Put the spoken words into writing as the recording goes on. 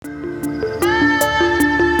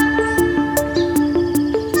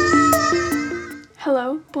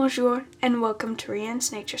bonjour, and welcome to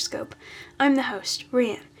Rianne's Naturescope. I'm the host,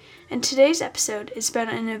 Rianne, and today's episode is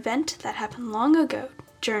about an event that happened long ago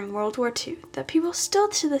during World War II that people still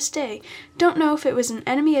to this day don't know if it was an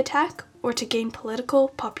enemy attack or to gain political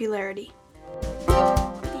popularity.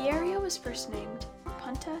 The area was first named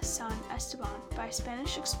Punta San Esteban by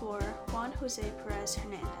Spanish explorer Juan José Pérez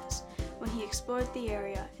Hernández when he explored the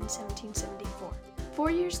area in 1774.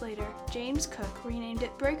 4 years later, James Cook renamed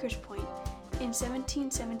it Breakers Point in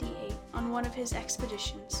 1778 on one of his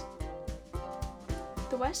expeditions.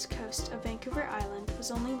 The west coast of Vancouver Island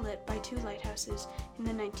was only lit by 2 lighthouses in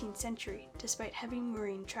the 19th century, despite heavy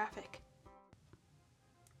marine traffic.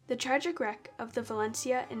 The tragic wreck of the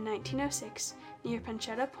Valencia in 1906 near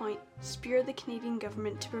Pancheta Point spurred the Canadian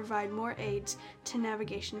government to provide more aids to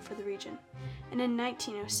navigation for the region. And in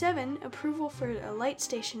 1907, approval for a light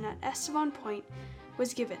station at Estevan Point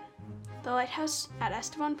was given. The lighthouse at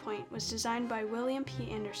Estevan Point was designed by William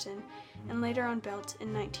P. Anderson and later on built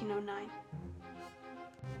in 1909.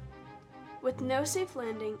 With no safe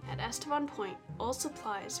landing at Estevan Point, all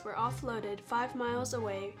supplies were offloaded 5 miles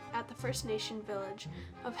away at the First Nation village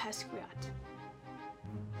of Hesquiat.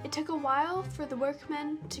 It took a while for the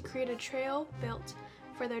workmen to create a trail built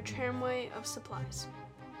for their tramway of supplies.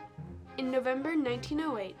 In November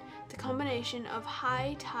 1908, the combination of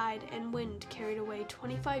high tide and wind carried away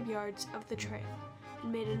 25 yards of the trail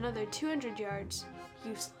and made another 200 yards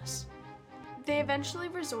useless. They eventually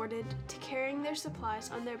resorted to carrying their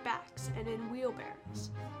supplies on their backs and in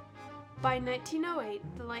wheelbarrows. By 1908,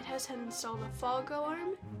 the lighthouse had installed a fog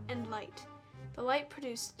alarm and light. The light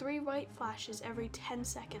produced 3 white flashes every 10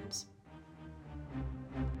 seconds.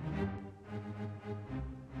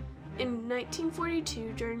 In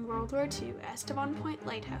 1942, during World War II, Estevan Point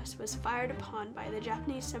Lighthouse was fired upon by the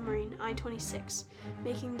Japanese submarine I-26,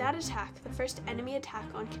 making that attack the first enemy attack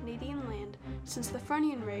on Canadian land since the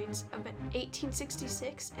Frontenac raids of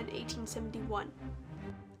 1866 and 1871.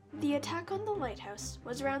 The attack on the lighthouse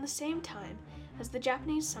was around the same time as the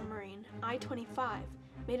Japanese submarine I-25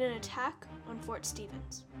 made an attack on Fort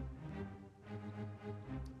Stevens.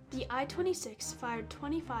 The I-26 fired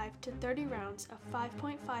 25 to 30 rounds of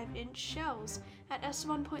 5.5-inch shells at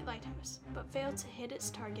Estevan Point Lighthouse, but failed to hit its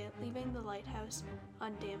target, leaving the lighthouse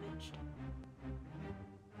undamaged.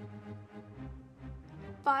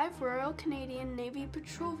 5 Royal Canadian Navy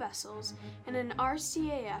patrol vessels and an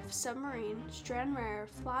RCAF submarine Stranraer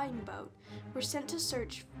flying boat were sent to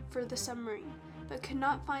search for the submarine, but could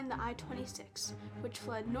not find the I-26, which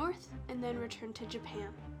fled north and then returned to Japan.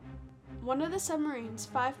 One of the submarine's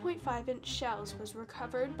 5.5-inch shells was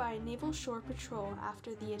recovered by Naval Shore Patrol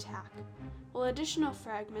after the attack, while additional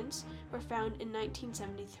fragments were found in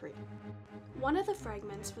 1973. One of the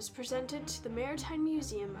fragments was presented to the Maritime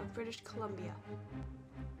Museum of British Columbia.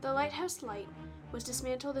 The lighthouse light was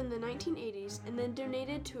dismantled in the 1980s and then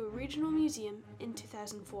donated to a regional museum in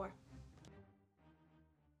 2004.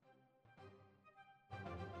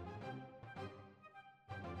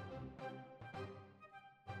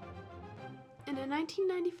 In a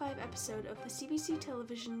 1995 episode of the CBC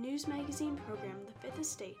television news magazine program The Fifth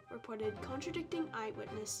Estate reported contradicting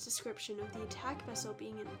eyewitness description of the attack vessel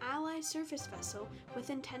being an Allied surface vessel with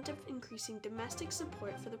intent of increasing domestic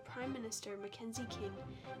support for the Prime Minister Mackenzie King,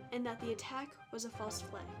 and that the attack was a false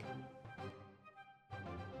flag.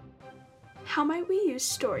 How might we use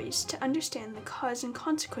stories to understand the cause and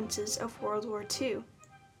consequences of World War II?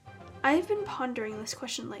 I have been pondering this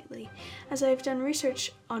question lately as I have done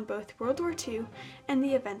research on both World War II and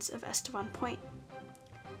the events of Estevan Point.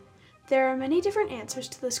 There are many different answers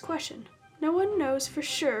to this question. No one knows for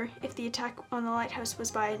sure if the attack on the lighthouse was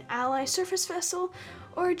by an Allied surface vessel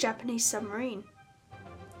or a Japanese submarine.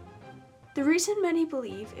 The reason many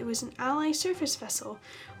believe it was an Allied surface vessel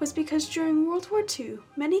was because during World War II,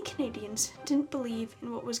 many Canadians didn't believe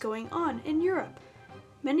in what was going on in Europe.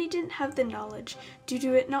 Many didn't have the knowledge due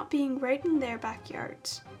to it not being right in their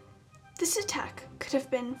backyards. This attack could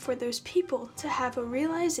have been for those people to have a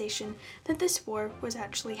realization that this war was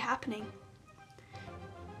actually happening.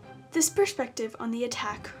 This perspective on the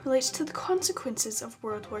attack relates to the consequences of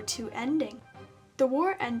World War II ending. The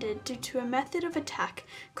war ended due to a method of attack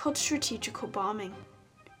called strategical bombing.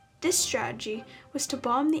 This strategy was to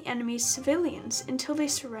bomb the enemy's civilians until they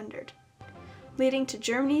surrendered, leading to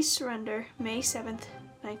Germany's surrender May 7th,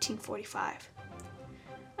 1945.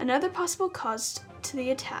 Another possible cause to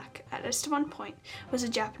the attack at Estevan Point was a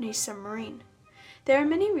Japanese submarine. There are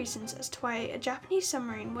many reasons as to why a Japanese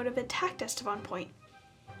submarine would have attacked Estevan Point.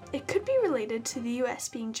 It could be related to the US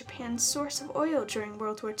being Japan's source of oil during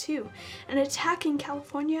World War II and attacking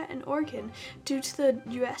California and Oregon due to the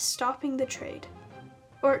US stopping the trade.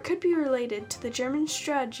 or it could be related to the German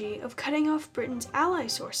strategy of cutting off Britain's ally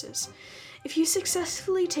sources. If you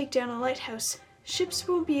successfully take down a lighthouse, ships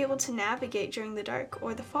won't be able to navigate during the dark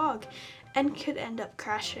or the fog and could end up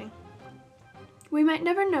crashing. We might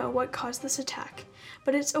never know what caused this attack,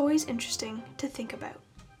 but it's always interesting to think about.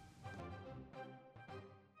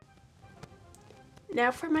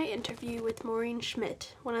 Now for my interview with Maureen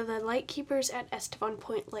Schmidt, one of the lightkeepers at Estevan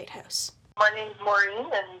Point Lighthouse. My name's Maureen,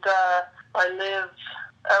 and I live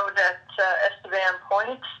out at Estevan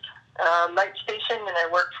Point Light Station, and I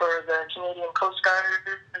work for the Canadian Coast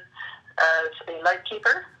Guard as a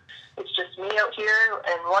lightkeeper. It's just me out here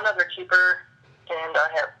and one other keeper, and I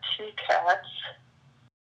have 2 cats.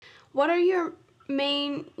 What are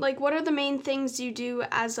the main things you do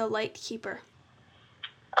as a lightkeeper?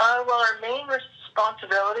 Well, our main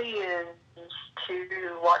responsibility is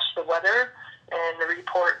to watch the weather and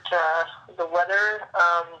report the weather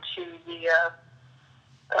to the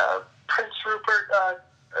Prince Rupert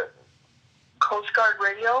Coast Guard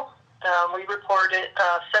radio. We report it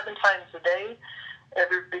 7 times a day,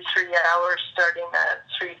 every 3 hours, starting at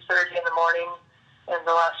 3:30 in the morning, and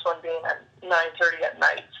the last one being at 9:30 at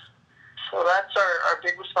night. So that's our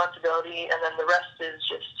big responsibility, and then the rest is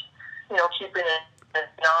just, keeping an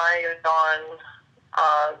eye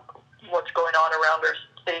on what's going on around our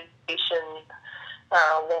station,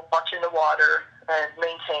 watching the water, and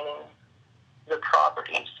maintaining the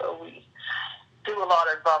property. So we do a lot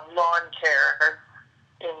of lawn care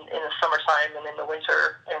in the summertime, and in the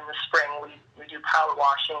winter and the spring we do power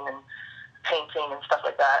washing and painting and stuff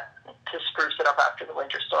like that to spruce it up after the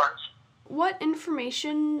winter storms. What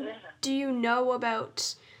information do you know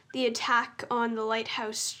about the attack on the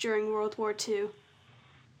lighthouse during World War II?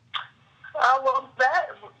 Well,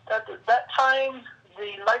 at that time,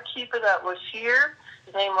 the lightkeeper that was here,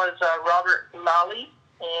 his name was Robert Lally,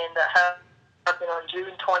 and that happened on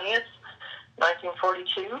June 20th,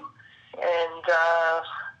 1942. And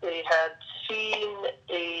they had seen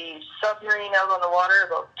a submarine out on the water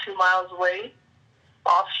about 2 miles away,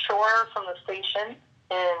 offshore from the station,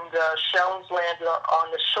 and shells landed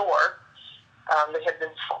on the shore. They had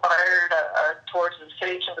been fired towards the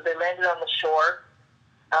station, but they landed on the shore,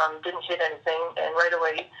 didn't hit anything, and right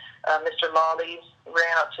away Mr. Lally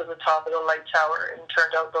ran up to the top of the light tower and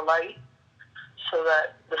turned out the light so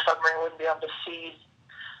that the submarine wouldn't be able to see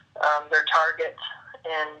their target,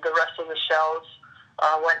 and the rest of the shells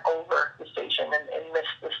went over the station and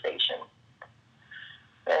missed the station.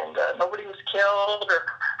 And nobody was killed or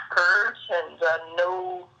hurt, and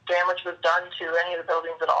no damage was done to any of the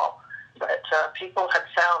buildings at all. But people had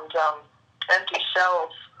found empty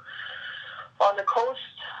shells on the coast.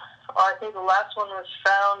 I think the last one was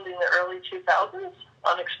found in the early 2000s,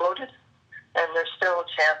 unexploded, and there's still a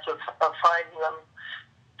chance of finding them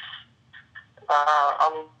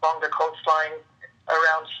along the coastline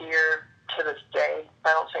around here to this day. I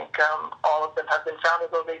don't think all of them have been found,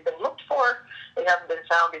 although they've been looked for. They haven't been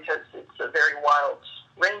found because it's a very wild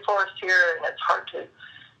rainforest here, and it's hard to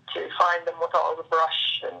find them with all the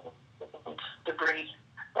brush and debris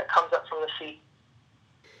that comes up from the sea.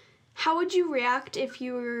 How would you react if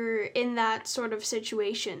you were in that sort of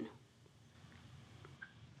situation?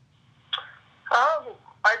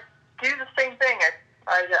 I'd do the same thing.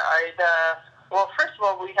 Well, first of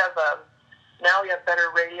all, we have now we have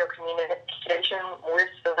better radio communication with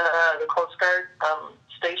the Coast Guard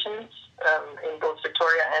stations in both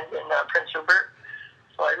Victoria and in Prince Rupert.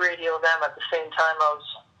 So I radio them at the same time.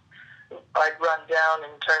 I'd run down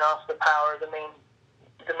and turn off the power, the main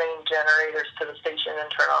generators to the station, and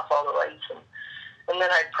turn off all the lights, and then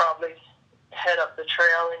I'd probably head up the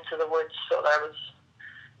trail into the woods so that I was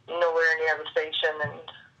nowhere near the station, and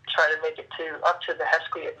try to make it up to the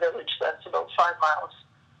Hesquiat village. That's about 5 miles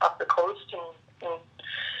up the coast, and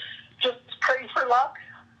just pray for luck.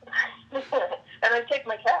 And I take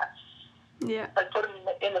my cats. Yeah. I put them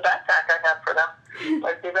in the backpack I have for them.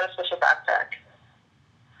 Like, they've got a special backpack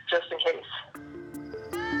just in case.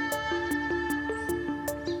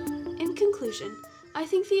 In conclusion, I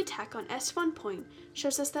think the attack on Estevan Point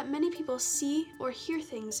shows us that many people see or hear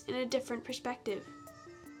things in a different perspective.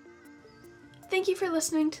 Thank you for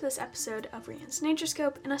listening to this episode of Rian's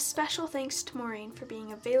Naturescope, and a special thanks to Maureen for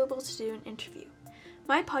being available to do an interview.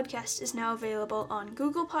 My podcast is now available on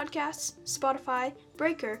Google Podcasts, Spotify,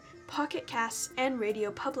 Breaker, Pocket Casts, and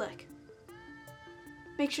Radio Public.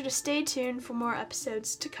 Make sure to stay tuned for more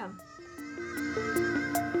episodes to come.